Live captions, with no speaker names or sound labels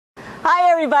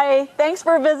Hi everybody, thanks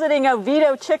for visiting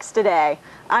Oviedo Chicks today.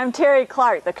 I'm Terry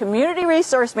Clark, the Community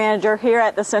Resource Manager here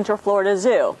at the Central Florida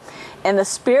Zoo. In the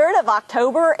spirit of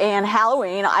October and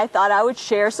Halloween, I thought I would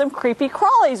share some creepy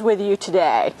crawlies with you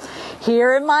today.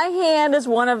 Here in my hand is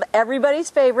one of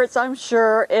everybody's favorites, I'm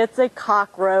sure. It's a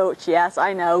cockroach. Yes,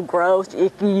 I know, gross,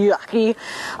 icky, yucky.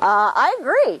 I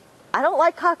agree. I don't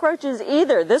like cockroaches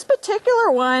either. This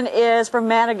particular one is from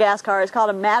Madagascar. It's called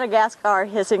a Madagascar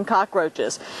hissing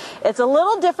cockroaches. It's a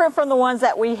little different from the ones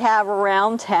that we have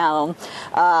around town.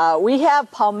 We have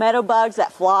palmetto bugs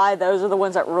that fly. Those are the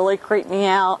ones that really creep me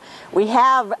out. We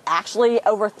have actually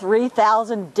over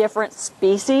 3,000 different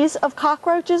species of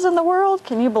cockroaches in the world.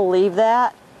 Can you believe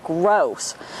that?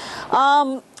 Gross.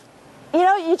 You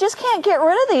know, you just can't get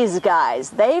rid of these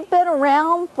guys. They've been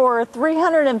around for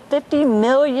 350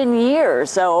 million years.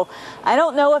 So I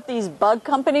don't know if these bug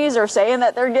companies are saying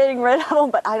that they're getting rid of them,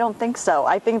 but I don't think so.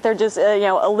 I think they're just,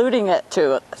 alluding it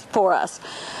for us.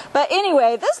 But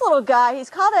anyway, this little guy, he's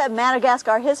called a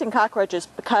Madagascar hissing cockroaches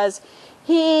because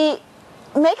he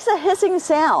makes a hissing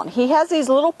sound. He has these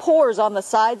little pores on the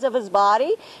sides of his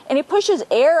body and he pushes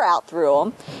air out through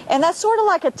them, and that's sort of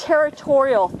like a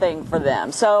territorial thing for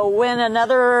them. So when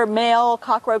another male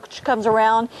cockroach comes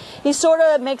around, he sort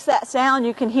of makes that sound.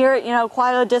 You can hear it,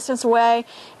 quite a distance away,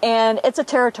 and it's a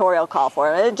territorial call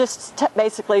for him. It just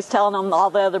basically is telling them, all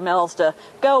the other males, to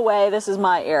go away, this is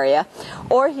my area.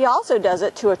 Or he also does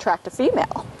it to attract a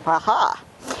female. Aha!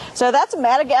 So that's a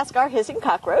Madagascar hissing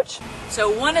cockroach. So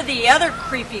one of the other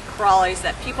creepy crawlies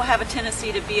that people have a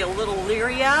tendency to be a little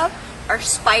leery of are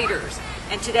spiders.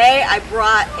 And today I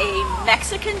brought a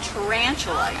Mexican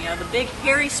tarantula. The big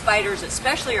hairy spiders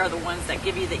especially are the ones that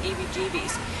give you the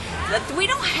EBGBs. But we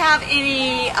don't have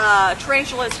any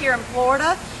tarantulas here in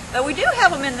Florida, but we do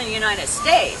have them in the United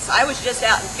States. I was just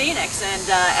out in Phoenix and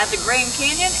at the Grand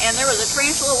Canyon, and there was a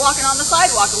tarantula walking on the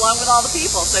sidewalk along with all the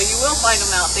people, so you will find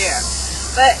them out there.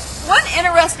 But one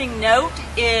interesting note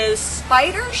is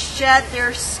spiders shed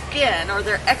their skin or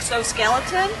their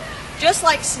exoskeleton just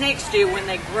like snakes do when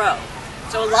they grow.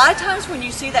 So a lot of times when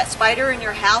you see that spider in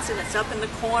your house and it's up in the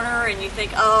corner and you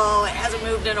think, oh, it hasn't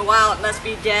moved in a while, it must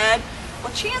be dead.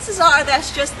 Well, chances are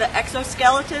that's just the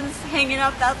exoskeletons hanging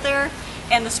up out there,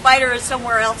 and the spider is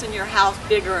somewhere else in your house,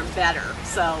 bigger and better.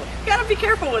 So you gotta be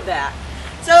careful with that.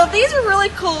 So these are really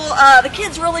cool. The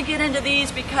kids really get into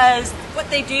these because what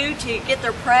they do to get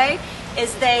their prey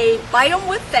is they bite them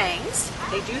with fangs.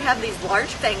 They do have these large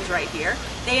fangs right here.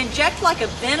 They inject like a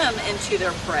venom into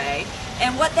their prey,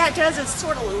 and what that does is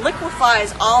sort of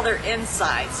liquefies all their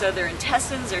insides. So their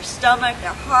intestines, their stomach,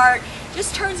 their heart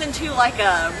just turns into like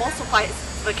a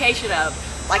emulsification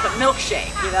of like a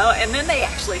milkshake, and then they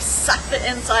actually suck the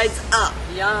insides up.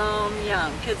 Yum,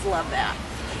 yum. Kids love that.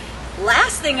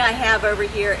 Last thing I have over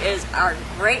here is our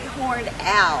great horned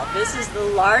owl. This is the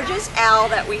largest owl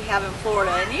that we have in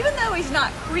Florida, and even though he's not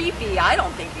creepy, I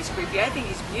don't think he's creepy, I think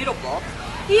he's beautiful.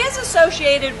 He is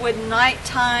associated with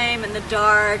nighttime and the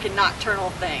dark and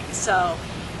nocturnal things. So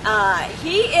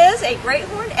he is a great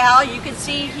horned owl. You can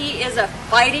see he is a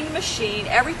fighting machine.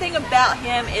 Everything about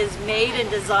him is made and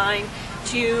designed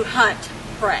to hunt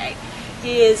prey.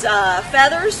 His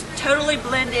feathers totally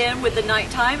blend in with the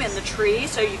nighttime and the trees,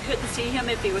 so you couldn't see him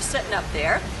if he was sitting up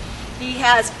there. He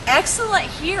has excellent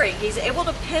hearing. He's able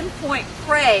to pinpoint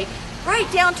prey right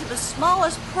down to the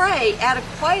smallest prey at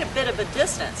quite a bit of a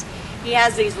distance. He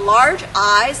has these large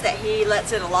eyes that he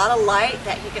lets in a lot of light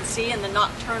that he can see in the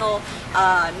nocturnal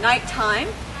nighttime.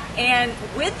 And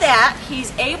with that,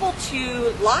 he's able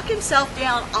to lock himself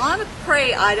down on a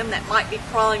prey item that might be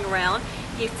crawling around.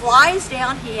 He flies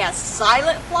down, he has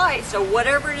silent flight, so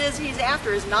whatever it is he's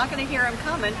after is not going to hear him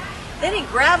coming. Then he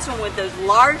grabs one with those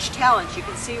large talons. You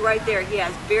can see right there, he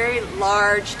has very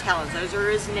large talons. Those are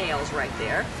his nails right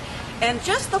there. And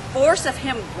just the force of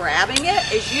him grabbing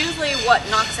it is usually what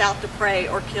knocks out the prey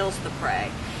or kills the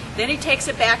prey. Then he takes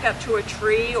it back up to a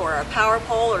tree or a power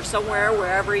pole or somewhere,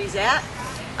 wherever he's at.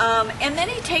 And then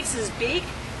he takes his beak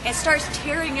and starts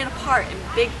tearing it apart in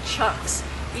big chunks.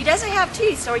 He doesn't have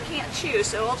teeth, so he can't chew,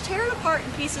 so he'll tear it apart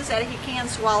in pieces that he can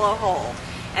swallow whole.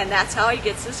 And that's how he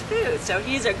gets his food. So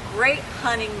he's a great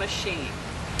hunting machine.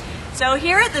 So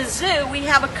here at the zoo, we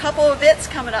have a couple of events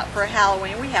coming up for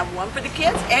Halloween. We have one for the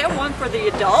kids and one for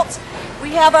the adults.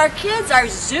 We have our kids, our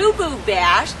Zoo Boo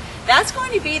Bash. That's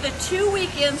going to be the 2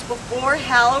 weekends before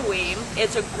Halloween.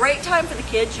 It's a great time for the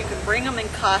kids. You can bring them in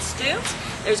costumes.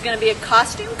 There's going to be a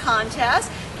costume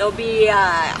contest. There'll be a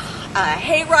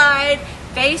hayride,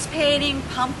 face painting,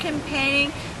 pumpkin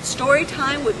painting, story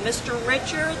time with Mr.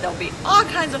 Richard. There'll be all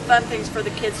kinds of fun things for the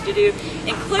kids to do,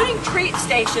 including treat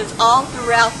stations all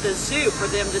throughout the zoo for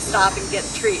them to stop and get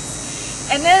treats.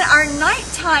 And then our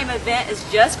nighttime event is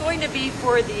just going to be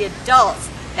for the adults.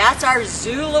 That's our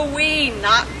Zooloween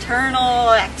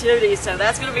nocturnal activity. So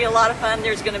that's going to be a lot of fun.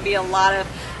 There's going to be a lot of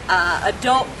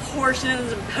adult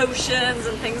portions and potions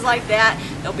and things like that.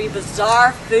 There'll be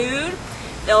bizarre food.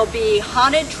 There'll be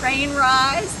haunted train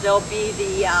rides. There'll be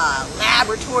the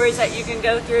laboratories that you can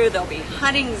go through. There'll be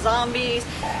hunting zombies,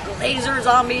 laser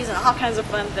zombies, and all kinds of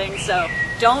fun things. So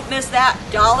don't miss that.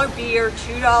 $1 beer,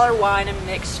 $2 wine, and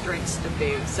mixed drinks to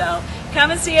boot. So come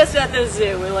and see us at the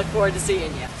zoo. We look forward to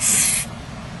seeing you.